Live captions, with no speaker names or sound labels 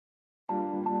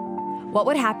What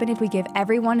would happen if we give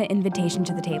everyone an invitation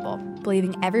to the table,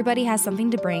 believing everybody has something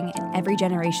to bring and every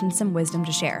generation some wisdom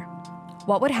to share?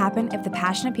 What would happen if the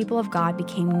passionate people of God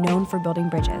became known for building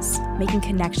bridges, making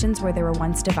connections where there were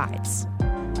once divides?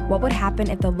 What would happen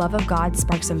if the love of God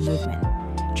sparks a movement,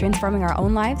 transforming our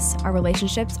own lives, our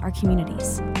relationships, our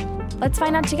communities? Let's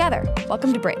find out together.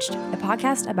 Welcome to Bridged, a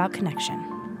podcast about connection.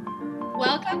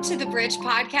 Welcome to the Bridge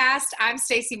Podcast. I'm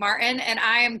Stacey Martin, and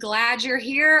I am glad you're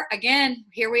here. Again,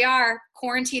 here we are,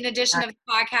 quarantine edition of the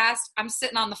podcast. I'm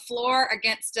sitting on the floor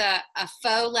against a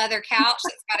faux leather couch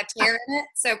that's got a tear in it,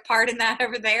 so pardon that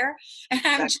over there. And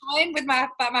I'm joined with by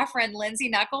my friend Lindsay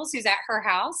Knuckles, who's at her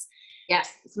house.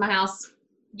 Yes, it's my house.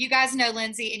 You guys know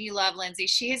Lindsay, and you love Lindsay.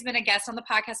 She has been a guest on the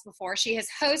podcast before. She has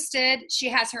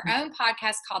her own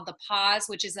podcast called The Pause,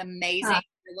 which is amazing. If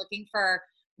you're looking for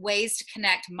ways to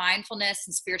connect mindfulness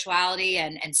and spirituality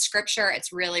and scripture,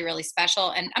 it's really, really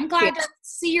special. And I'm glad to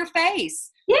see your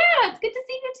face. Yeah, it's good to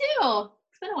see you too.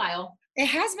 It's been a while. It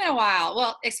has been a while.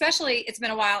 Well, especially it's been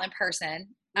a while in person.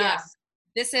 Yes.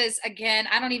 This is, again,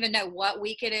 I don't even know what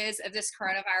week it is of this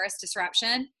coronavirus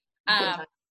disruption.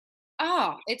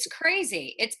 It's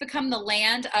crazy. It's become the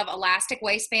land of elastic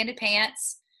waistbanded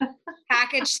pants,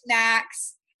 packaged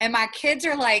snacks. And my kids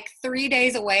are like 3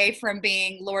 days away from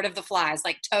being Lord of the Flies,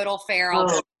 like total feral.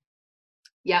 Oh.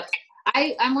 Yep.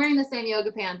 I'm wearing the same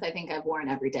yoga pants I think I've worn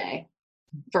every day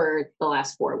for the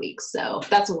last 4 weeks. So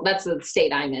that's the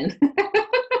state I'm in.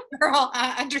 Girl,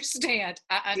 I understand.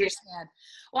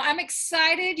 Well, I'm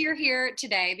excited you're here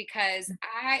today because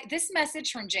this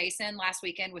message from Jason last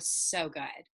weekend was so good.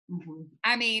 Mm-hmm.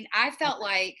 I mean, I felt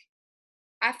like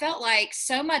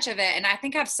so much of it, and I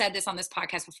think I've said this on this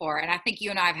podcast before, and I think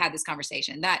you and I have had this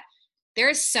conversation, that there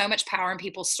is so much power in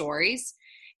people's stories.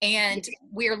 And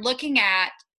we're looking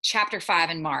at chapter 5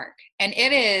 in Mark, and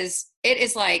it is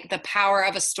like the power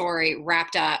of a story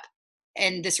wrapped up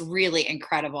in this really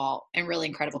incredible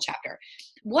chapter.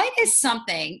 What is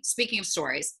something, speaking of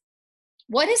stories,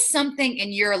 what is something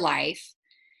in your life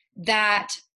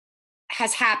that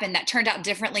has happened that turned out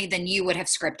differently than you would have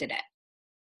scripted it?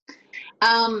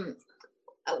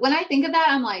 When I think of that,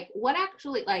 I'm like, what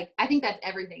actually, like, I think that's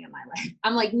everything in my life.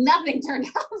 I'm like, nothing turned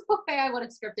out the way I would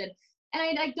have scripted.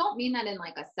 And I don't mean that in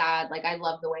like a sad, like, I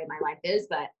love the way my life is,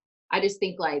 but I just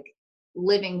think like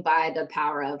living by the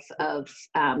power of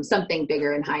something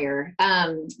bigger and higher.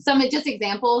 Some just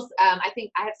examples. I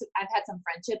think I've had some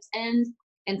friendships end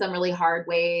in some really hard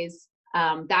ways.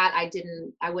 That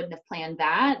I wouldn't have planned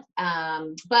that.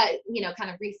 But kind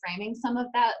of reframing some of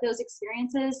those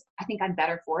experiences, I think I'm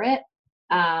better for it.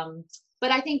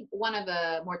 But I think one of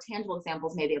the more tangible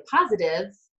examples, maybe a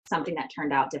positive, something that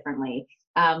turned out differently,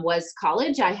 was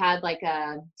college. I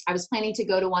was planning to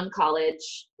go to one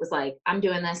college, was like, I'm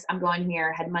doing this, I'm going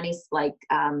here, had money, like,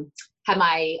 had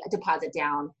my deposit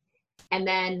down. And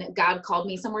then God called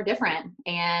me somewhere different,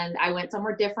 and I went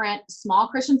somewhere different, small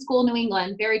Christian school, New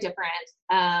England, very different.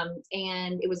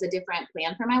 And it was a different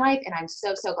plan for my life. And I'm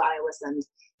so, so glad I listened,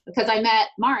 because I met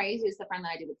Mari, who's the friend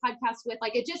that I do the podcast with.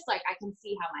 Like, it just like, I can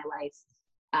see how my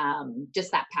life,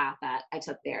 just that path that I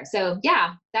took there. So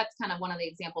yeah, that's kind of one of the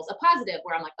examples, a positive,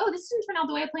 where I'm like, oh, this didn't turn out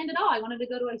the way I planned at all. I wanted to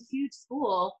go to a huge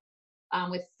school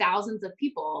with thousands of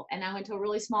people. And I went to a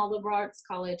really small liberal arts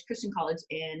college, Christian college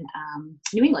in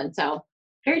New England. So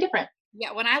very different.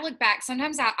 Yeah. When I look back,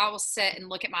 sometimes I will sit and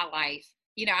look at my life.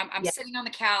 I'm sitting on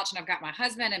the couch, and I've got my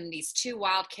husband and these 2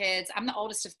 wild kids. I'm the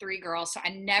oldest of 3 girls. So I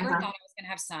never thought I was going to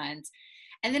have sons.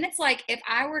 And then it's like, if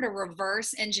I were to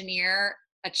reverse engineer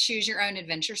a choose your own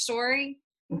adventure story,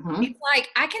 it's like,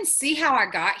 I can see how I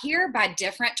got here by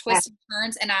different twists and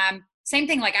turns. And same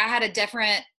thing. Like, I had a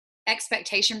different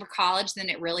expectation for college than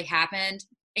it really happened.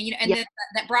 And, then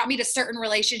that brought me to certain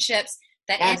relationships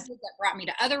that ended, that brought me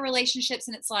to other relationships.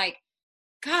 And it's like,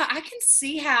 God, I can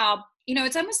see how,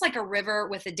 it's almost like a river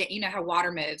with how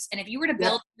water moves. And if you were to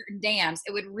build certain dams,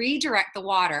 it would redirect the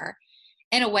water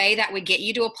in a way that would get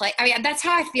you to a place. I mean, that's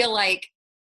how I feel like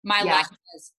my life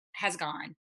has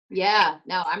gone. Yeah,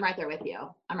 no, I'm right there with you.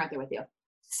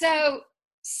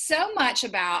 So much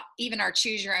about even our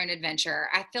choose your own adventure.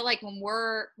 I feel like when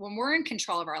we're in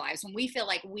control of our lives, when we feel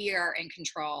like we are in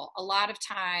control, a lot of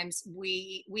times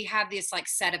we have this like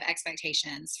set of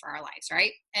expectations for our lives,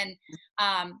 right? And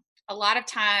a lot of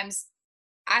times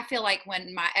I feel like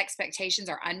when my expectations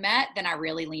are unmet, then I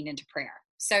really lean into prayer.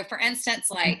 So for instance,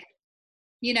 like,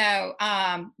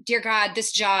 dear God,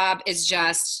 this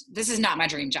is not my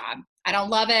dream job. I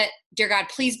don't love it. Dear God,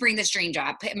 please bring this dream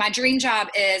job. My dream job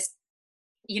is,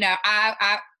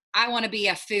 I want to be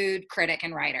a food critic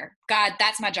and writer. God,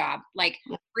 that's my job. Like,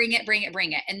 bring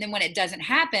it. And then when it doesn't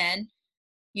happen,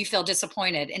 you feel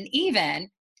disappointed. And even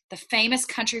the famous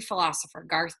country philosopher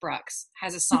Garth Brooks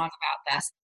has a song about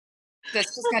this.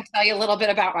 That's just going to tell you a little bit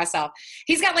about myself.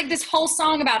 He's got like this whole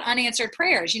song about unanswered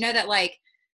prayers. You know that like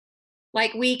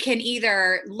we can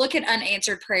either look at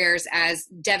unanswered prayers as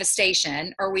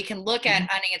devastation, or we can look at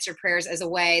unanswered prayers as a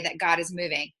way that God is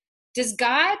moving. Does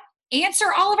God answer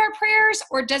all of our prayers,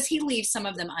 or does he leave some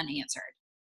of them unanswered?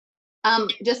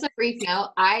 Just a brief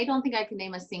note. I don't think I can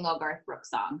name a single Garth Brooks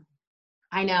song.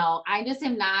 I know. I just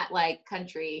am not like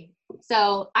country.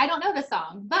 So I don't know the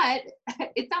song, but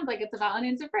it sounds like it's about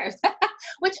unanswered prayers,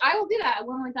 which I will do that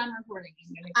when we're done recording.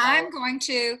 I'm going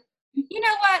to, you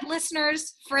know what,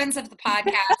 listeners, friends of the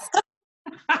podcast,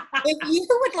 if you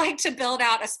would like to build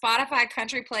out a Spotify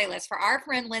country playlist for our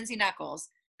friend Lindsay Knuckles,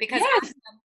 because I'm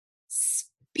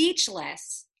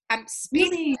speechless. I'm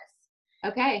speechless. Really?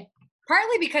 Okay.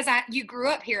 Partly because you grew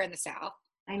up here in the South.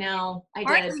 I know.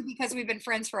 Partly because we've been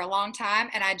friends for a long time,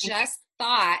 and I just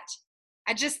thought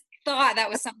that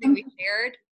was something we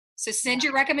shared. So send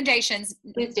your recommendations.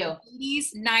 Please do.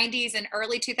 80s, 90s, and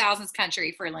early 2000s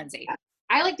country for Lindsay.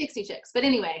 I like Dixie Chicks, but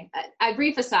anyway, I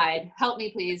brief aside, help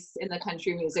me please in the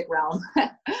country music realm.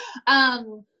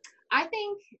 I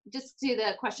think just to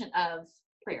the question of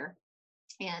prayer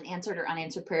and answered or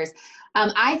unanswered prayers,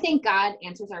 I think God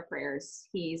answers our prayers.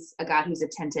 He's a God who's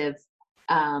attentive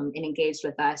and engaged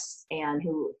with us, and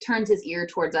who turns his ear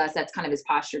towards us. That's kind of his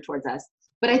posture towards us.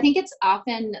 But I think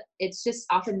it's just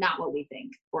often not what we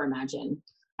think or imagine.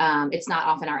 It's not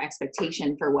often our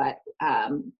expectation for what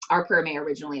our prayer may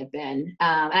originally have been.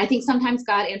 And I think sometimes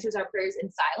God answers our prayers in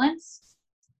silence.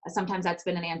 Sometimes that's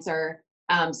been an answer.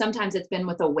 Sometimes it's been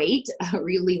with a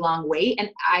really long wait. And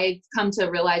I've come to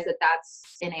realize that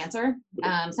that's an answer.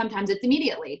 Sometimes it's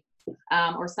immediately,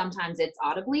 or sometimes it's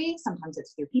audibly, sometimes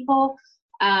it's through people.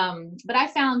 But I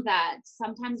found that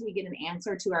sometimes we get an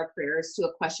answer to our prayers to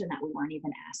a question that we weren't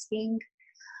even asking.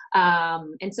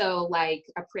 And so like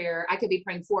a prayer, I could be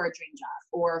praying for a dream job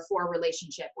or for a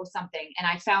relationship or something. And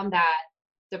I found that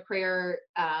the prayer,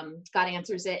 God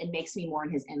answers it and makes me more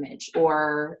in his image.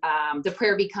 Or the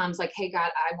prayer becomes like, hey, God,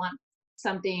 I want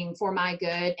something for my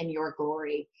good and your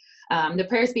glory. The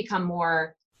prayers become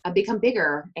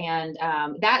bigger. And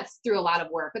that's through a lot of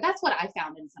work, but that's what I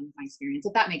found in some of my experience,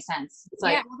 if that makes sense. It's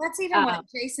like, yeah, well, that's even what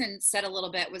Jason said a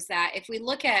little bit, was that if we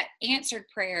look at answered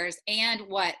prayers and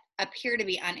what appear to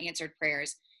be unanswered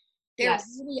prayers, there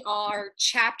really are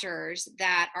chapters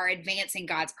that are advancing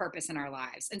God's purpose in our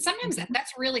lives. And sometimes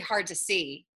that's really hard to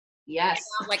see. Yes.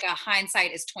 Like a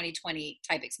hindsight is 2020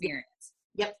 type experience.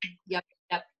 Yep.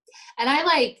 And I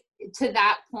like, to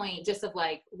that point, just of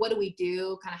like, what do we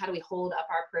do? Kind of how do we hold up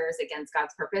our prayers against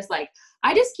God's purpose? Like,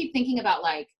 I just keep thinking about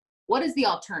like, what is the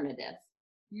alternative?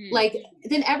 Like,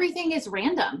 then everything is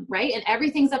random, right? And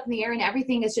everything's up in the air and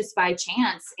everything is just by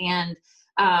chance. And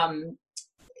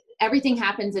everything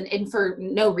happens and for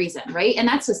no reason, right? And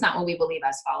that's just not what we believe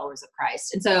as followers of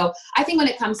Christ. And so I think when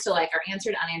it comes to like our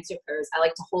answered, unanswered prayers, I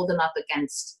like to hold them up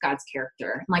against God's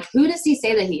character. I'm like, who does he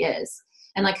say that he is?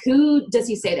 And like, who does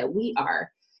he say that we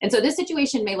are? And so this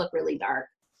situation may look really dark,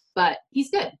 but he's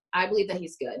good. I believe that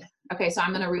he's good. Okay, so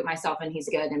I'm going to root myself in he's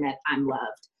good and that I'm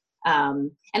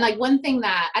loved. And like one thing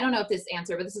that, I don't know if this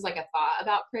answer, but this is like a thought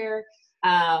about prayer.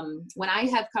 When I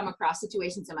have come across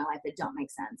situations in my life that don't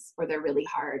make sense or they're really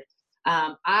hard,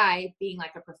 I, being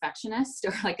like a perfectionist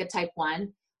or like a type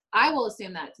 1, I will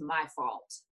assume that it's my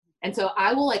fault. And so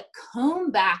I will like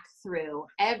comb back through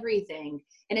everything,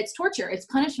 and it's torture. It's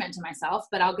punishment to myself,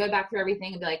 but I'll go back through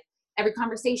everything and be like, every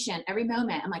conversation, every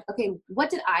moment, I'm like, okay, what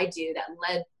did I do that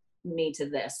led me to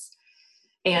this?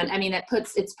 And I mean,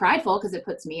 it's prideful because it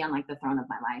puts me on like the throne of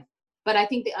my life. But I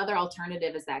think the other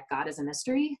alternative is that God is a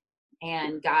mystery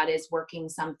and God is working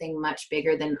something much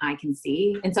bigger than I can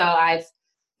see. And so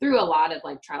through a lot of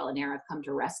like trial and error, I've come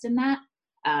to rest in that.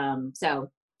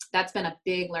 So that's been a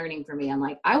big learning for me. I'm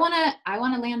like, I want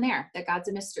to land there, that God's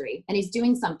a mystery and he's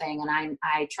doing something and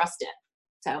I trust it.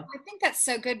 So I think that's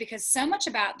so good, because so much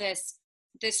about this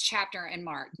chapter in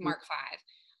Mark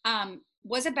 5,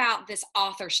 was about this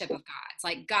authorship of God's,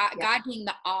 like God being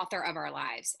the author of our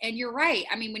lives. And you're right.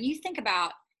 I mean, when you think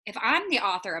about, if I'm the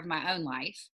author of my own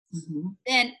life,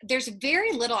 then there's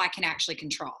very little I can actually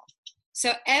control.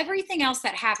 So everything else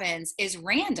that happens is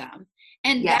random.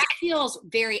 And that feels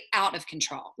very out of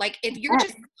control. Like if you're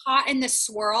just caught in this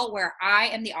swirl where I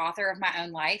am the author of my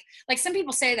own life, like some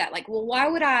people say that, like, well, why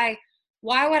would I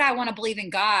want to believe in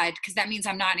God? Because that means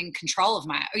I'm not in control of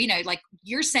like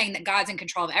you're saying that God's in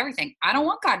control of everything. I don't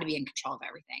want God to be in control of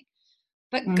everything.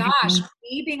 But gosh,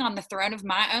 me being on the throne of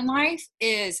my own life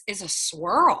is a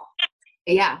swirl.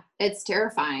 Yeah, it's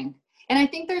terrifying. And I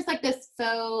think there's like this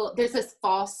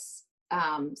false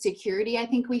security I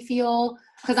think we feel,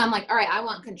 because I'm like, all right, I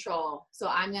want control, so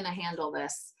I'm going to handle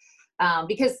this.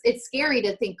 Because it's scary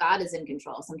to think God is in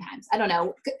control sometimes. I don't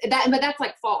know that, but that's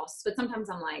like false. But sometimes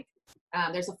I'm like,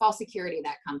 there's a false security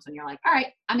that comes when you're like, all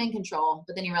right, I'm in control.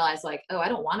 But then you realize like, oh, I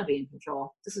don't want to be in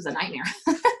control. This is a nightmare.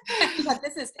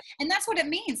 And that's what it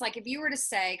means. Like if you were to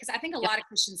say, because I think a lot of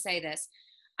Christians say this,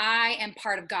 I am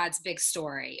part of God's big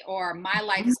story, or my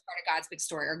life is part of God's big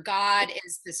story, or God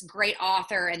is this great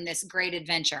author and this great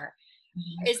adventure.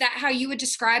 Is that how you would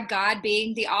describe God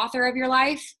being the author of your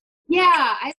life?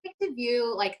 Yeah, I like to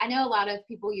view, like, I know a lot of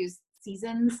people use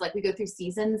seasons, like we go through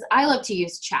seasons. I love to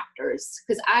use chapters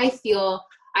because I feel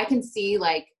I can see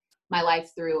like my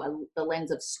life through the lens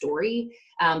of story.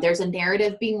 There's a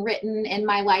narrative being written in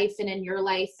my life and in your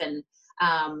life. And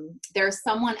there's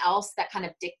someone else that kind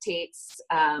of dictates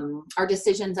our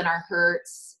decisions and our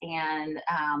hurts and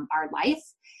our life.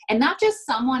 And not just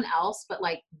someone else, but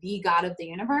like the God of the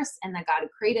universe and the God who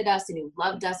created us and who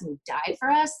loved us and who died for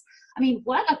us. I mean,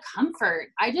 what a comfort.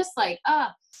 I just like,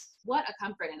 what a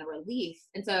comfort and a relief.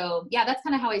 And so, yeah, that's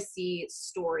kind of how I see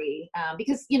story,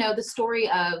 because, you know, the story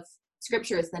of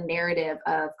scripture is the narrative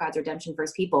of God's redemption for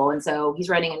his people. And so he's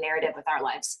writing a narrative with our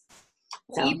lives.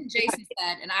 So even Jason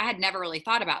said, and I had never really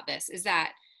thought about this, is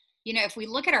that, you know, if we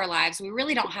look at our lives, we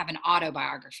really don't have an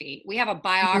autobiography. We have a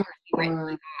biography written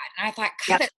by God. And I thought,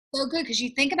 God, that's so good, because you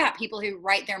think about people who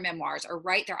write their memoirs or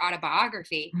write their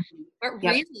autobiography, but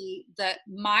really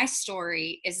my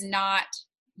story is not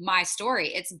my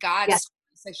story. It's God's story.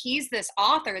 So he's this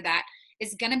author that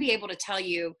is going to be able to tell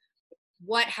you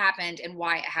what happened and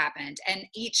why it happened, and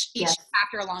each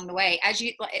chapter along the way,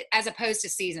 as opposed to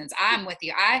seasons. I'm with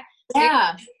you. I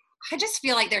just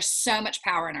feel like there's so much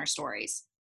power in our stories.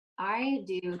 I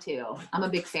do too. I'm a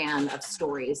big fan of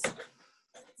stories.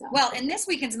 So. Well, in this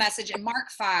weekend's message in Mark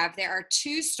 5, there are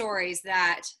two stories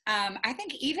that I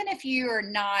think even if you are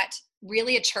not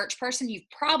really a church person, you've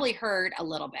probably heard a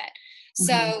little bit.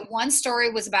 So one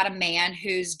story was about a man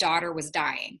whose daughter was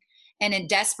dying. And in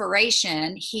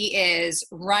desperation, he is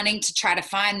running to try to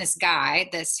find this guy,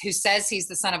 who says he's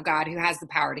the Son of God, who has the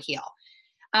power to heal.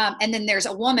 And then there's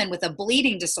a woman with a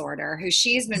bleeding disorder who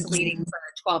she's been bleeding for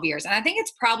 12 years. And I think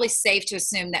it's probably safe to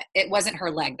assume that it wasn't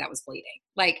her leg that was bleeding.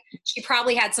 Like she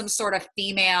probably had some sort of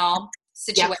female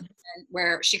situation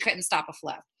where she couldn't stop a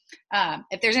flow.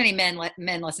 If there's any men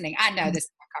listening, I know this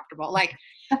is uncomfortable. Like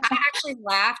I actually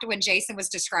laughed when Jason was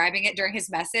describing it during his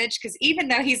message, because even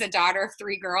though he's a daughter of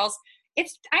 3 girls,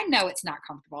 I know it's not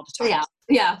comfortable to talk about.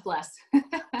 Yeah, bless.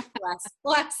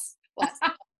 bless.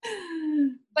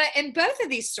 But in both of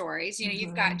these stories, you know,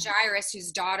 you've got Jairus,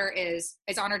 whose daughter is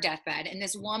on her deathbed, and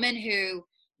this woman who,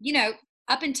 you know,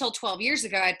 up until 12 years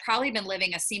ago, had probably been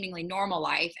living a seemingly normal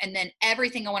life, and then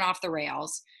everything went off the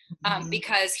rails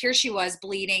because here she was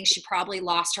bleeding. She probably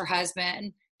lost her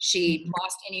husband. She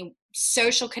lost any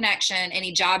social connection,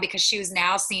 any job, because she was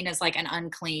now seen as like an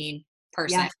unclean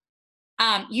person.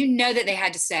 You know that they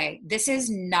had to say, this is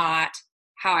not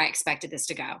how I expected this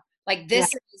to go. Like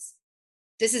this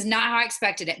is not how I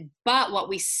expected it. But what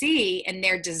we see in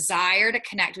their desire to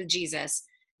connect with Jesus,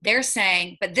 they're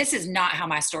saying, but this is not how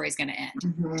my story is going to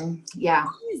end. Yeah.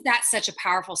 Why is that such a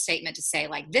powerful statement to say,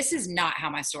 like, this is not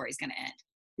how my story is going to end?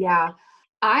 Yeah.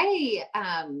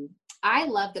 I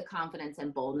love the confidence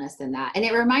and boldness in that. And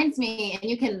it reminds me, and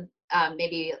you can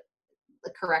maybe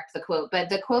correct the quote, but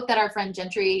the quote that our friend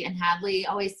Gentry and Hadley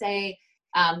always say,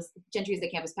 Gentry is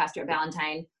the campus pastor at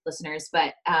Valentine, listeners,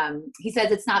 but he says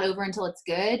it's not over until it's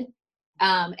good.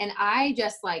 And I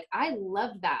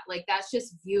love that. Like, that's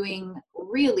just viewing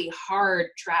really hard,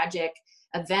 tragic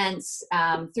events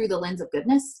through the lens of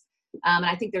goodness. And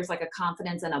I think there's like a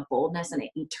confidence and a boldness and an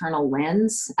eternal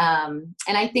lens. And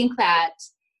I think that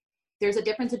there's a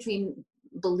difference between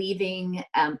believing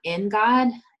in God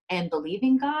and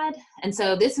believing God. And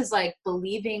so this is like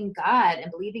believing God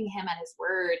and believing him and his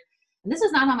word. And this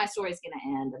is not how my story is going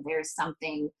to end. And there's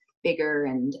something bigger.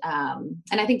 And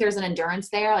I think there's an endurance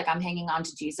there. Like, I'm hanging on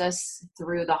to Jesus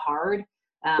through the hard,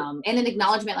 and an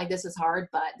acknowledgement like this is hard,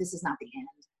 but this is not the end.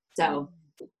 So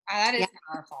that is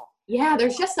powerful. Yeah.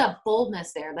 There's just a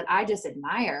boldness there that I just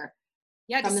admire.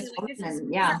 Yeah. I think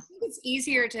it's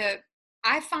easier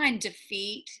I find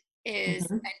defeat is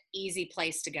an easy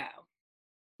place to go.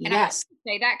 And I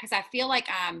say that because I feel like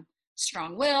I'm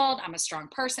strong-willed, I'm a strong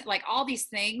person, like all these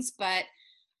things, but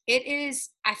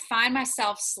I find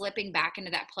myself slipping back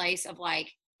into that place of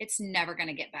like, it's never going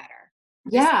to get better.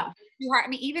 Yeah. I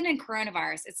mean, even in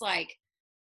coronavirus, it's like,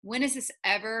 when is this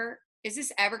ever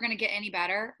going to get any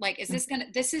better? Like,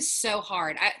 this is so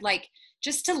hard. I like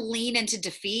just to lean into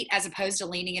defeat as opposed to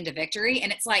leaning into victory.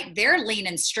 And it's like, they're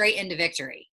leaning straight into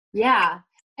victory. Yeah.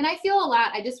 And I feel a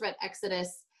lot, I just read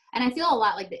Exodus, and I feel a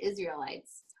lot like the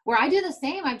Israelites, where I do the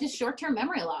same. I've just short-term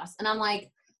memory loss. And I'm like,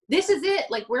 this is it.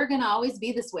 Like, we're going to always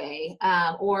be this way.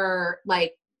 Or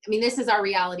like, I mean, this is our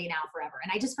reality now forever.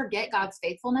 And I just forget God's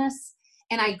faithfulness.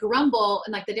 And I grumble.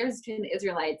 And like the difference between the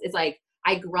Israelites is like,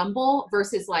 I grumble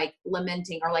versus like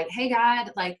lamenting or like, hey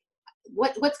God, like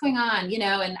what's going on? You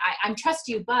know, and I'm trust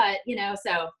you, but you know,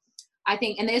 so I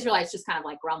think, and the Israelites just kind of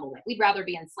like grumble, like we'd rather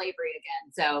be in slavery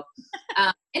again. So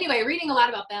anyway, reading a lot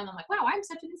about them, I'm like, wow, I'm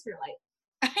such an Israelite.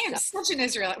 I am such an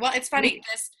Israelite. Well, it's funny,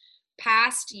 this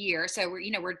past year, so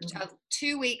we're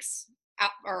 2 weeks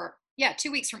out, or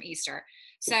 2 weeks from Easter.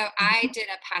 So I did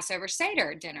a Passover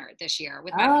Seder dinner this year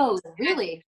with my Oh, friends.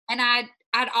 really? And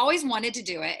I'd always wanted to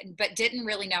do it, but didn't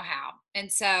really know how.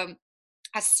 And so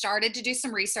I started to do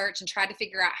some research and try to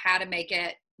figure out how to make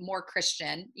it more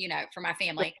Christian, for my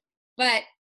family. But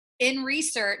in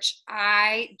research,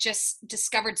 I just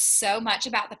discovered so much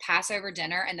about the Passover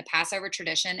dinner and the Passover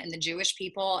tradition and the Jewish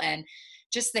people and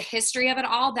just the history of it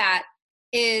all, that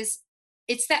it's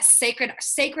that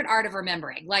sacred art of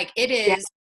remembering. Like it is,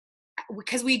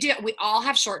 because we all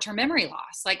have short-term memory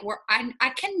loss. Like I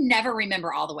can never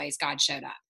remember all the ways God showed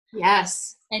up.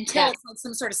 Yes. Until it's like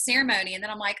some sort of ceremony. And then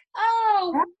I'm like,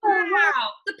 oh, wow,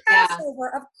 the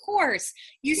Passover, of course.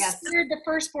 You spared the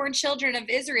firstborn children of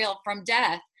Israel from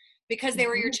death because they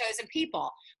were your chosen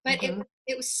people. But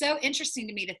it was so interesting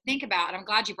to me to think about, and I'm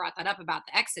glad you brought that up about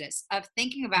the Exodus, of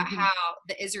thinking about how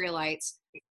the Israelites,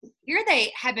 here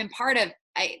they had been part of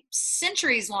a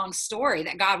centuries-long story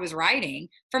that God was writing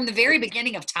from the very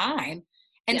beginning of time,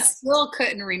 and still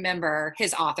couldn't remember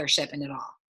his authorship in it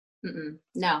all.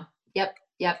 No. Yep.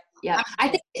 I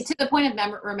think to the point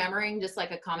of remembering, just like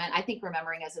a comment, I think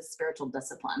remembering as a spiritual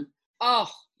discipline. Oh,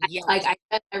 yeah. Like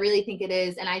I really think it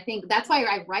is. And I think that's why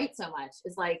I write so much,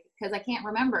 is like, because I can't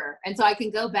remember. And so I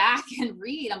can go back and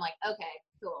read. I'm like, okay,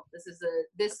 cool.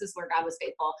 This is where God was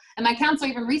faithful. And my counselor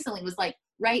even recently was like,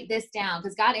 write this down,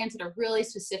 because God answered a really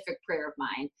specific prayer of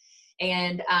mine.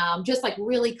 And just like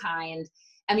really kind.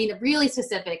 I mean, really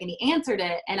specific. And he answered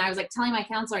it. And I was like telling my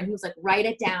counselor, and he was like, write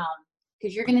it down,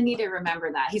 because you're going to need to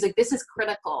remember that. He's like, this is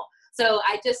critical. So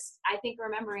I think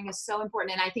remembering is so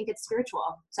important, and I think it's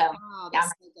spiritual. So, that's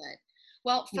so good.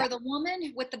 Well, for the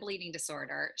woman with the bleeding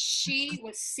disorder, she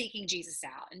was seeking Jesus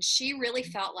out, and she really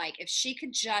felt like if she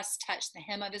could just touch the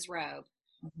hem of his robe,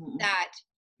 that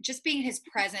just being in his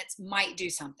presence might do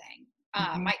something,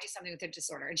 with her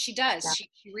disorder. And she does.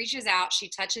 She reaches out, she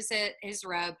touches his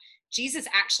robe. Jesus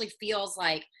actually feels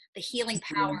like the healing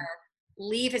power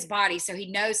leave his body, so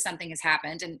he knows something has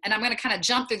happened. And I'm going to kind of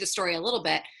jump through the story a little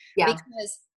bit,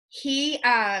 because he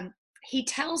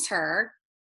tells her,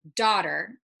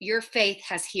 daughter, your faith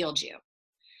has healed you.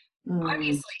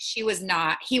 Obviously he was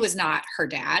not her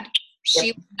dad.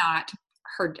 She was not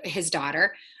his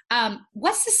daughter.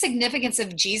 What's the significance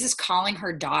of Jesus calling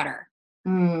her daughter?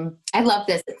 I love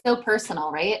this. It's so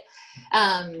personal, right?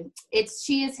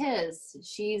 She is his.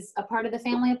 She's a part of the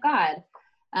family of God.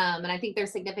 And I think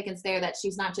there's significance there that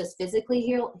she's not just physically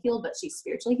healed, but she's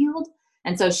spiritually healed.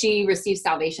 And so she receives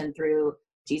salvation through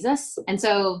Jesus. And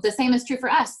so the same is true for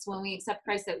us when we accept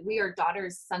Christ, that we are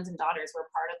daughters, sons and daughters. We're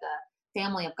part of the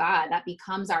family of God. That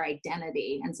becomes our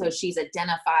identity. And so she's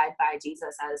identified by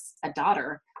Jesus as a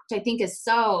daughter, which I think is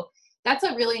that's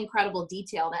a really incredible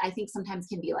detail that I think sometimes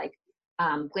can be like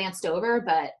glanced over,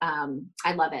 but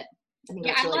I love it.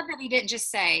 I love that he didn't just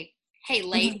say, hey,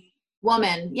 lady.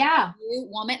 Woman,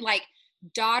 woman, like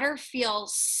daughter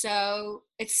feels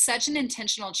it's such an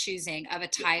intentional choosing of a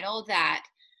title that,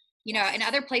 in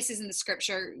other places in the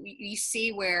scripture, you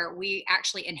see where we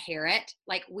actually inherit,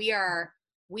 like we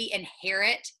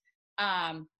inherit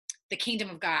the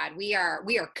kingdom of God. We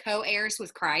are co-heirs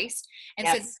with Christ. And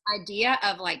so this idea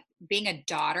of like being a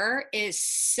daughter is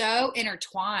so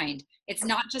intertwined. It's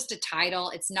not just a title.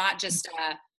 It's not just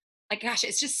gosh,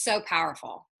 it's just so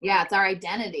powerful. Yeah, it's our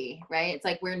identity, right? It's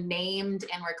like we're named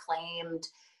and we're claimed,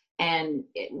 and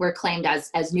we're claimed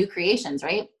as new creations,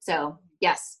 right? So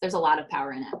yes, there's a lot of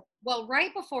power in it. Well,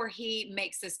 right before he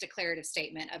makes this declarative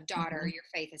statement of daughter, your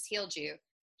faith has healed you,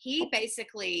 he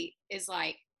basically is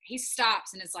like, he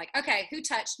stops and is like, okay, who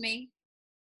touched me?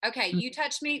 Okay, you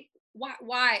touched me.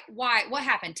 Why? What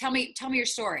happened? Tell me your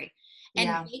story.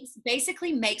 And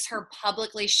basically makes her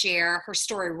publicly share her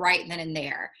story right then and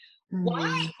there.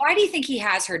 Why do you think he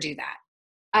has her do that?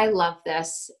 I love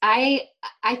this. I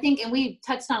think, and we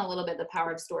touched on a little bit the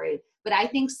power of story, but I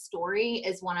think story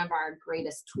is one of our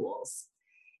greatest tools.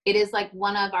 it is like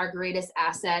one of our greatest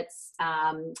assets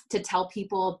to tell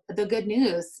people the good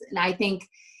news. And I think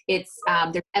it's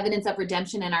there's evidence of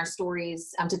redemption in our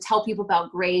stories, to tell people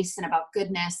about grace and about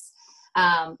goodness.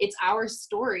 It's our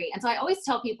story. And so I always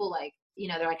tell people, like, you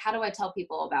know, they're like, how do I tell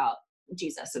people about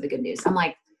Jesus or the good news? I'm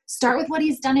like, start with what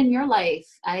he's done in your life.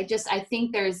 I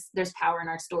think there's power in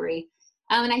our story.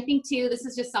 And I think too, this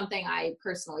is just something I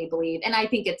personally believe, and I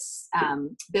think it's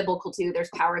biblical too. There's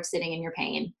power of sitting in your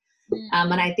pain.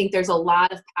 And I think there's a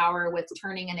lot of power with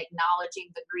turning and acknowledging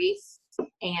the grief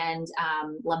and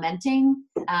lamenting.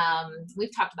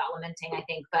 We've talked about lamenting, I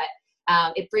think,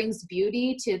 but it brings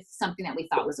beauty to something that we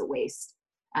thought was a waste.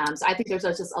 So I think there's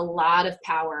just a lot of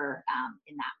power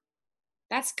in that.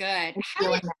 That's good.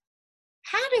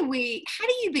 How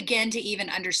do you begin to even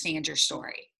understand your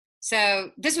story? So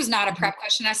this was not a prep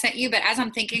question I sent you, but as I'm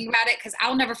thinking about it, because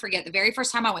I'll never forget the very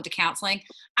first time I went to counseling,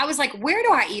 I was like, where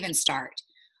do I even start?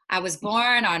 I was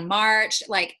born on March.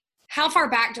 Like, how far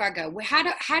back do I go?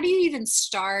 How do you even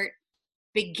start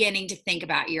beginning to think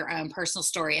about your own personal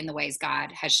story and the ways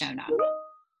God has shown up?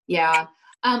 Yeah.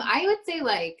 I would say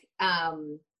like,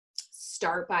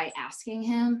 start by asking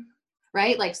him,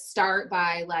 right? Like start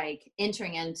by like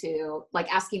entering into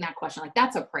like asking that question. Like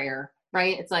that's a prayer,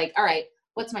 right? It's like, all right,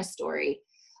 what's my story?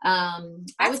 I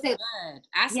would say, good.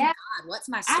 Asking God, what's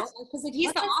my story? Because if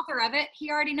he's the author of it,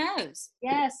 he already knows.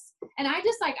 Yes. And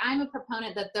I'm a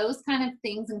proponent that those kind of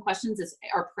things and questions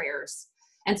are prayers.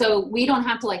 And so we don't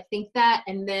have to like think that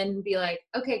and then be like,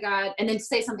 okay, God, and then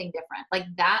say something different. Like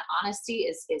that honesty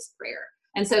is prayer.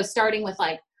 And so starting with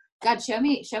like, God, show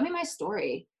me my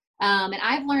story. And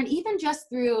I've learned even just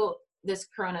through this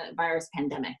coronavirus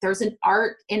pandemic, there's an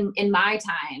art in my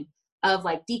time of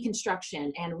like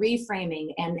deconstruction and reframing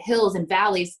and hills and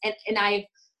valleys. And I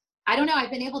don't know, I've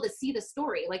been able to see the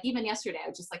story. Like even yesterday, I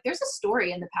was just like, there's a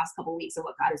story in the past couple of weeks of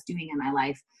what God is doing in my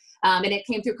life. And it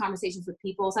came through conversations with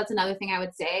people. So that's another thing I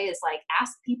would say is like,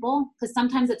 ask people, because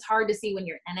sometimes it's hard to see when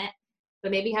you're in it, but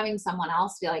maybe having someone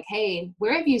else be like, hey,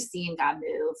 where have you seen God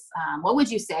move? What would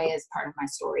you say is part of my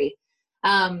story?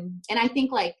 And I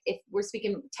think like, if we're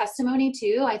speaking testimony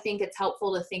too, I think it's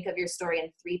helpful to think of your story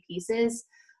in 3 pieces.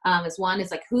 As one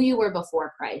is like who you were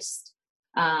before Christ.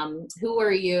 Who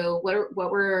were you?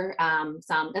 What were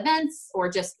some events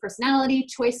or just personality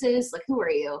choices? Like, who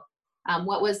are you?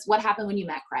 What happened when you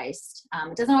met Christ?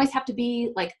 It doesn't always have to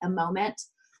be like a moment.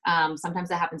 Sometimes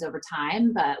that happens over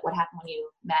time, but what happened when you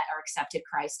met or accepted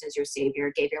Christ as your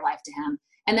savior, gave your life to him?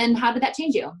 And then how did that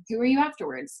change you? Who were you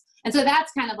afterwards? And so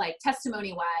that's kind of like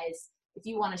testimony wise, if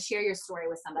you want to share your story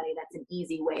with somebody, that's an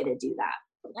easy way to do that.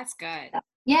 That's good.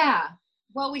 Yeah.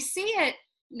 Well, we see it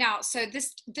now. So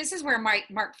this is where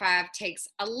Mark 5 takes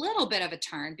a little bit of a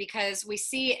turn, because we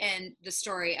see in the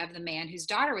story of the man whose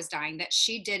daughter was dying that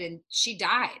she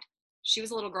died. She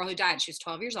was a little girl who died. She was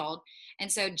 12 years old.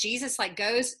 And so Jesus like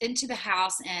goes into the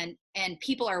house and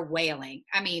people are wailing.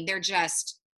 I mean, they're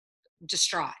just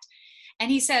distraught.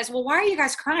 And he says, well, why are you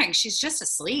guys crying? She's just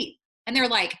asleep. And they're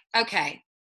like, okay,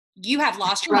 you have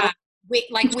lost your mind. We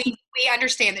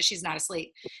understand that she's not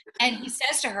asleep. And he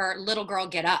says to her, little girl,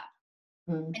 get up.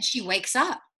 And she wakes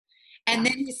up. And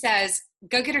then he says,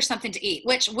 go get her something to eat,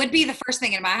 which would be the first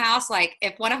thing in my house. Like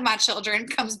if one of my children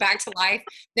comes back to life,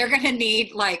 they're going to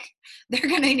need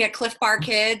a Cliff Bar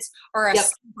Kids or a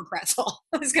super pretzel.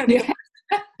 It's going to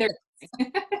be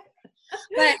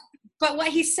but what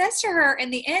he says to her in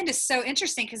the end is so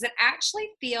interesting, because it actually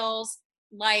feels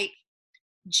like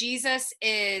Jesus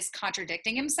is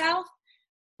contradicting himself.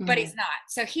 But he's not.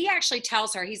 So he actually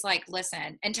tells her, he's like,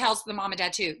 listen, and tells the mom and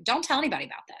dad too, don't tell anybody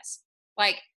about this.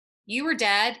 Like, you were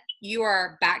dead, you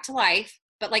are back to life,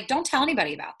 but like, don't tell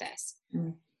anybody about this.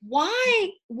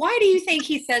 Why do you think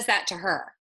he says that to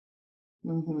her?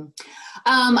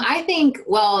 I think,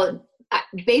 well,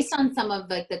 based on some of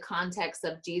like the context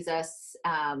of Jesus,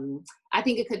 I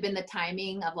think it could have been the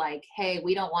timing of like, hey,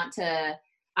 we don't want to,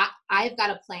 I've got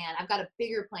a plan. I've got a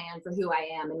bigger plan for who I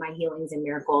am and my healings and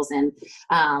miracles. And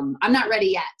I'm not ready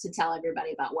yet to tell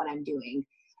everybody about what I'm doing.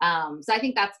 So I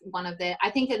think that's one of I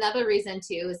think another reason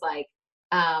too is like,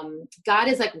 God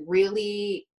is like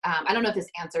really, I don't know if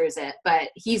this answers it, but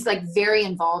he's like very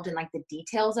involved in like the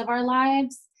details of our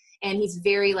lives. And he's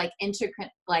very like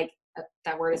intricate, like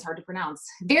that word is hard to pronounce,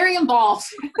 very involved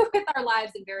with our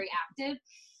lives and very active.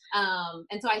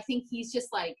 And so I think he's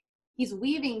just like, he's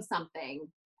weaving something.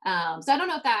 So I don't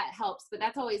know if that helps, but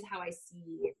that's always how I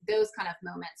see those kind of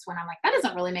moments when I'm like, that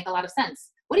doesn't really make a lot of sense.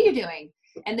 What are you doing?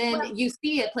 And then you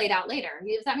see it played out later.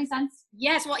 Does that make sense?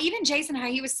 Yes. Well, even Jason, how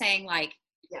he was saying like,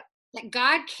 that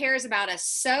God cares about us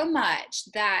so much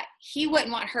that he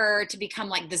wouldn't want her to become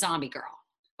like the zombie girl.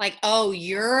 like, oh,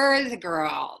 you're the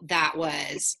girl that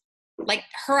was, like,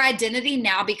 her identity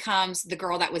now becomes the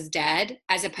girl that was dead,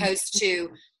 as opposed to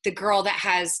the girl that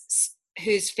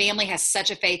whose family has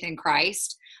such a faith in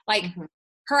Christ. Like,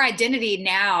 her identity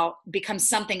now becomes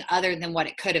something other than what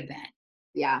it could have been.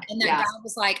 Yeah. And that God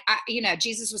was like,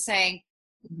 Jesus was saying,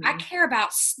 I care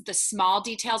about the small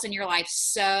details in your life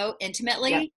so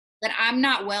intimately that I'm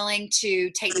not willing to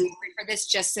take the glory for this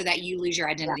just so that you lose your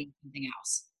identity in something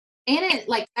else. And it,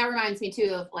 like, that reminds me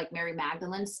too of like Mary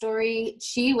Magdalene's story.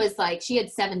 She was like, she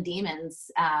had 7 demons.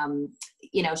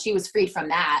 She was freed from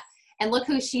that. And look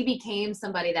who she became,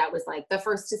 somebody that was like the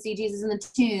first to see Jesus in the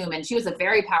tomb. And she was a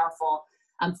very powerful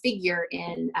figure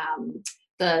in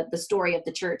the story of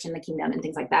the church and the kingdom and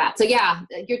things like that. So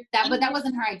but that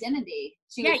wasn't her identity.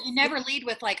 You never lead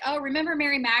with like, oh, remember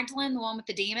Mary Magdalene, the one with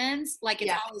the demons? Like,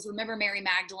 it's always, remember Mary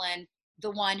Magdalene,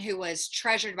 the one who was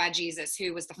treasured by Jesus,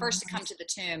 who was the first to come to the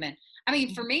tomb. And I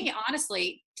mean, for me,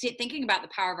 honestly, thinking about the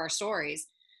power of our stories,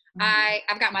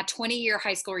 I've got my 20-year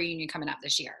high school reunion coming up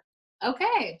this year.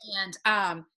 Okay.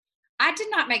 And I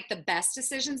did not make the best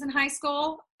decisions in high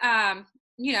school.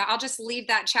 I'll just leave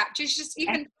that chapter.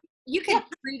 You can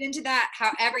read into that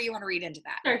however you want to read into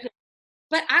that. Sure.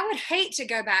 But I would hate to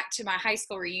go back to my high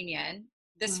school reunion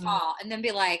this fall and then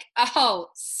be like, oh,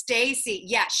 Stacy.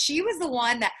 Yeah, she was the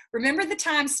one that, remember the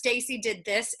time Stacy did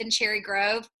this in Cherry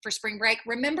Grove for spring break?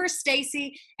 Remember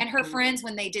Stacy and her friends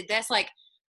when they did this? Like,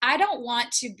 I don't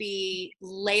want to be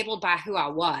labeled by who I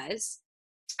was.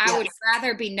 I would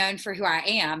rather be known for who I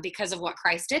am because of what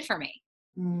Christ did for me.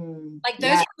 Like,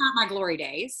 those are not my glory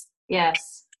days.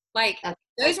 Yes. Like,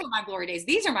 those were my glory days.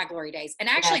 These are my glory days. And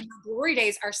actually, my glory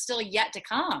days are still yet to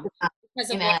come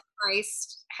because of what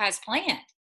Christ has planned.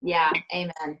 Yeah.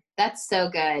 Amen. That's so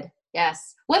good.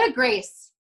 Yes. What a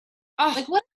grace. Oh, like,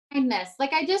 what a kindness.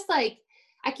 Like, I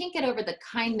can't get over the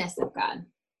kindness of God.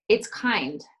 It's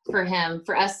kind for him,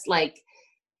 for us. Like,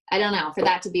 I don't know, for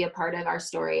that to be a part of our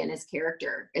story and his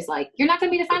character is like, you're not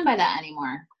going to be defined by that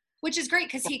anymore. Which is great,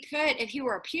 because he could, if he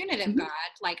were a punitive God,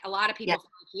 like a lot of people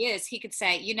think he is, he could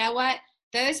say, you know what,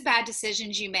 those bad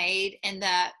decisions you made in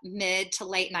the mid to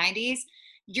late 90s,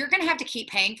 you're going to have to keep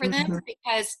paying for them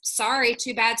because, sorry,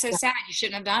 too bad, so sad, you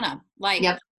shouldn't have done them. Like,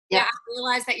 yeah, I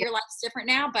realize that your life's different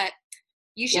now, but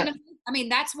you shouldn't have. I mean,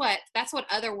 that's what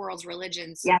other world's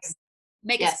religions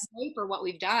make us pay for what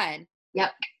we've done.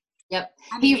 Yep.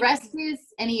 He rescues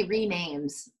and he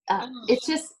renames.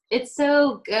 It's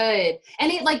so good.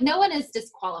 And like, no one is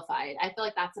disqualified. I feel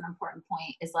like that's an important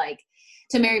point, is like,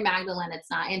 to Mary Magdalene, it's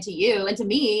not, and to you and to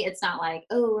me, it's not like,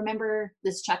 oh, remember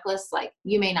this checklist? Like,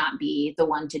 you may not be the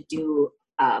one to do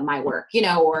my work,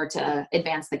 or to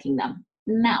advance the kingdom.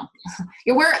 No,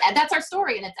 that's our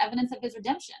story, and it's evidence of his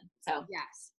redemption. So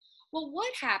yes. Well,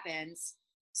 what happens?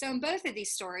 So in both of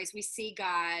these stories, we see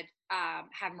God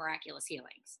have miraculous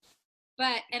healings.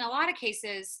 But in a lot of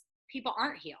cases, people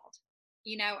aren't healed.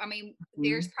 I mean,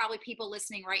 there's probably people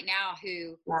listening right now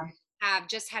who have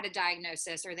just had a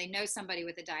diagnosis, or they know somebody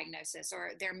with a diagnosis,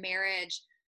 or their marriage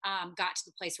got to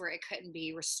the place where it couldn't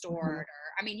be restored, or,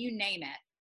 I mean, you name it.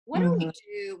 What do we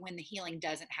do when the healing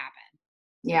doesn't happen?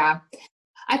 Yeah.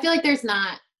 I feel like there's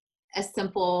not a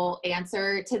simple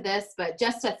answer to this, but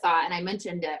just a thought, and I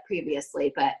mentioned it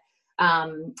previously, but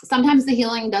sometimes the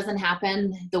healing doesn't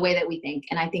happen the way that we think.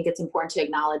 And I think it's important to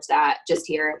acknowledge that just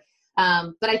here.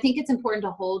 But I think it's important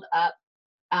to hold up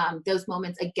those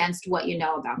moments against what you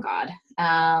know about God.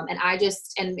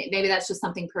 And maybe that's just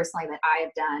something personally that I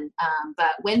have done.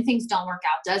 But when things don't work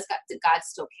out, does God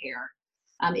still care?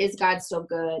 Is God still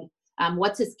good?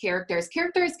 What's his character? His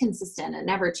character is consistent. It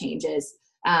never changes.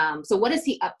 So what is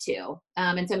he up to?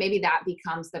 And so maybe that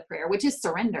becomes the prayer, which is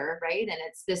surrender, right? And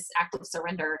it's this act of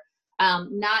surrender,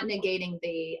 not negating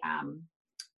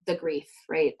the grief,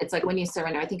 right? It's like when you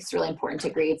surrender, I think it's really important to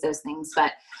grieve those things.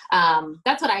 But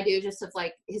that's what I do, just of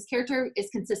like, his character is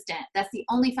consistent. That's the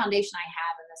only foundation I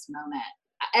have in this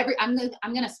moment.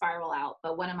 I'm gonna spiral out,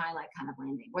 but what am I like kind of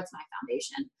landing? What's my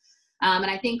foundation? And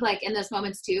I think like in those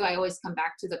moments too, I always come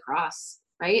back to the cross,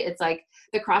 right? It's like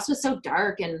the cross was so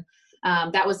dark, and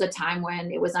that was a time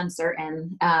when it was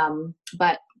uncertain.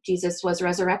 But Jesus was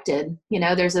resurrected.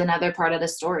 There's another part of the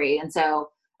story. And so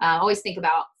I always think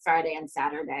about Friday and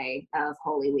Saturday of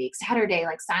Holy Week. Saturday,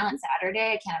 like Silent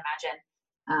Saturday, I can't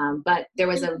imagine. But there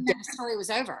was the story was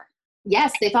over.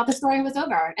 Yes, they thought the story was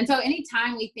over. And so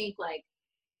anytime we think like,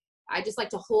 I just like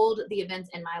to hold the events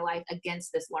in my life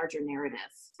against this larger narrative.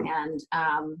 And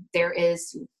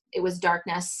it was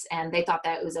darkness, and they thought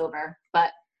that it was over.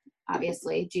 But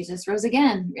obviously Jesus rose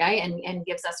again, right? And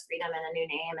gives us freedom and a new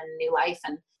name and a new life.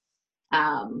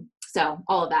 And so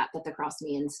all of that the cross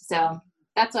means. So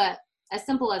that's what as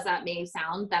simple as that may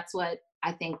sound, that's what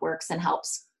I think works and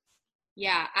helps.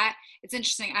 Yeah, it's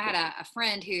interesting. I had a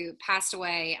friend who passed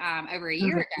away over a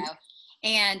year ago,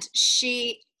 and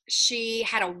she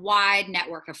had a wide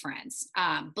network of friends,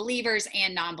 believers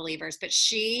and non-believers. But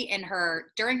she,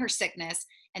 during her sickness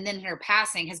and then in her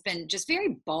passing, has been just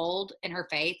very bold in her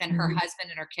faith, and her husband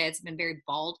and her kids have been very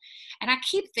bold. And I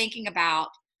keep thinking about,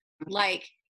 like,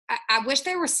 I wish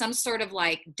there was some sort of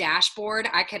like dashboard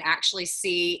I could actually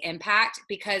see impact,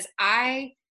 because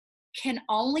I can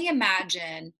only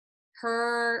imagine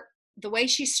the way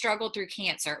she struggled through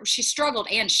cancer. She struggled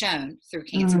and shone through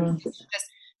cancer, just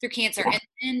through cancer. Yeah.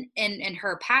 And then in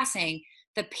her passing,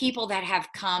 the people that have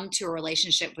come to a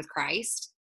relationship with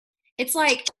Christ, it's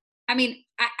like, I mean,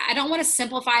 I don't want to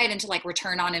simplify it into like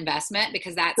return on investment,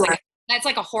 because that's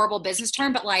like a horrible business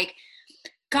term, but like,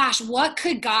 gosh, what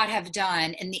could God have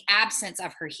done in the absence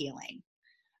of her healing?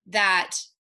 That,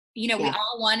 we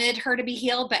all wanted her to be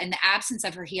healed, but in the absence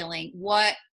of her healing,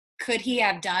 what could he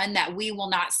have done that we will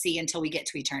not see until we get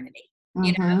to eternity?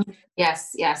 You know?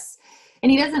 Yes.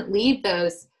 And he doesn't leave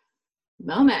those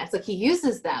moments. Like he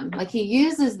uses them and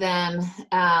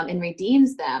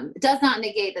redeems them. It does not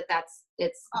negate that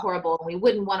it's horrible. And we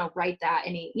wouldn't want to write that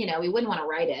we wouldn't want to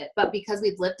write it, but because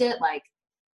we've lived it, like,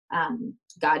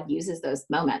 God uses those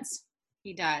moments.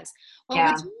 He does.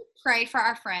 Well, would you pray for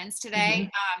our friends today?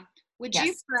 Would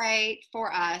you pray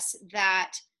for us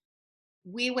that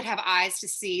we would have eyes to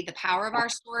see the power of our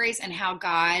stories and how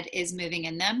God is moving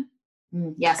in them?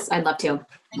 Yes, I'd love to.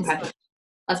 Okay.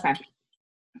 Let's pray.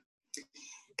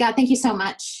 God, thank you so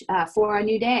much for a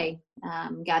new day.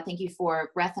 God, thank you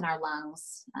for breath in our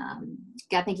lungs.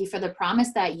 God, thank you for the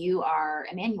promise that you are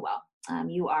Emmanuel.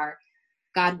 You are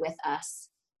God with us.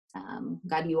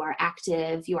 God, you are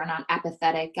active. You are not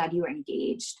apathetic. God, you are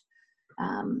engaged.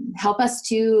 Help us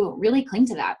to really cling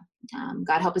to that.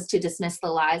 God, help us to dismiss the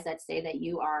lies that say that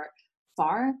you are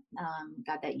far,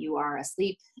 God, that you are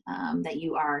asleep, that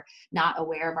you are not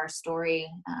aware of our story.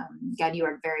 God, you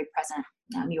are very present.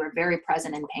 You are very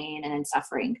present in pain and in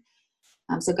suffering.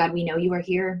 So God, we know you are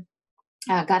here.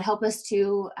 God, help us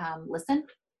to listen.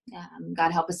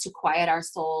 God, help us to quiet our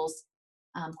souls,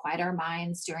 quiet our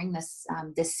minds during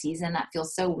this season that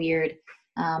feels so weird.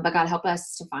 But God, help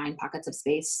us to find pockets of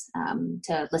space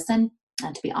to listen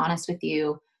and to be honest with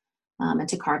you, and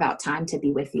to carve out time to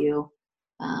be with you.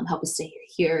 Help us to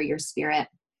hear your spirit.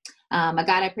 God,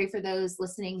 I pray for those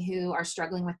listening who are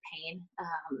struggling with pain,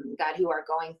 God, who are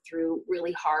going through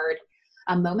really hard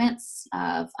moments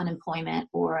of unemployment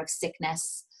or of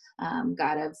sickness,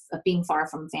 God, of being far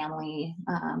from family,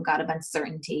 God, of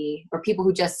uncertainty, or people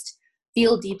who just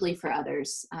feel deeply for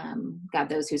others. God,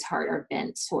 those whose heart are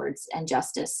bent towards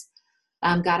injustice.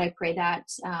 God, I pray that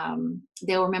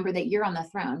they'll remember that you're on the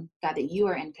throne, God, that you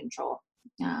are in control.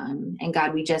 And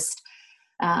God, we just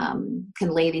can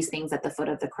lay these things at the foot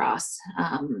of the cross.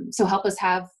 So help us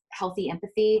have healthy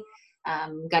empathy.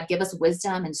 God, give us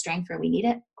wisdom and strength where we need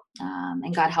it.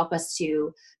 And God, help us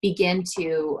to begin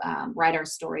to write our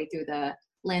story through the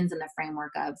lens and the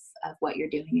framework of what you're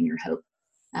doing in your hope.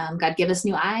 God, give us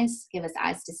new eyes, give us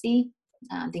eyes to see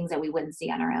things that we wouldn't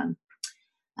see on our own.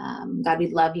 God,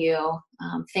 we love you.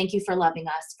 Thank you for loving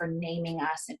us, for naming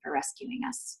us, and for rescuing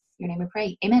us. In your name we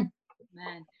pray. Amen.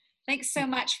 Amen. Thanks so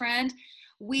much, friend.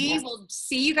 We will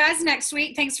see you guys next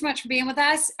week. Thanks so much for being with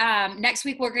us. Next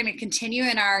week, we're going to continue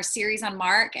in our series on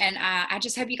Mark. And I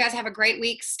just hope you guys have a great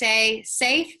week. Stay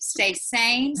safe, stay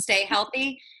sane, stay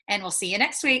healthy, and we'll see you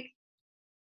next week.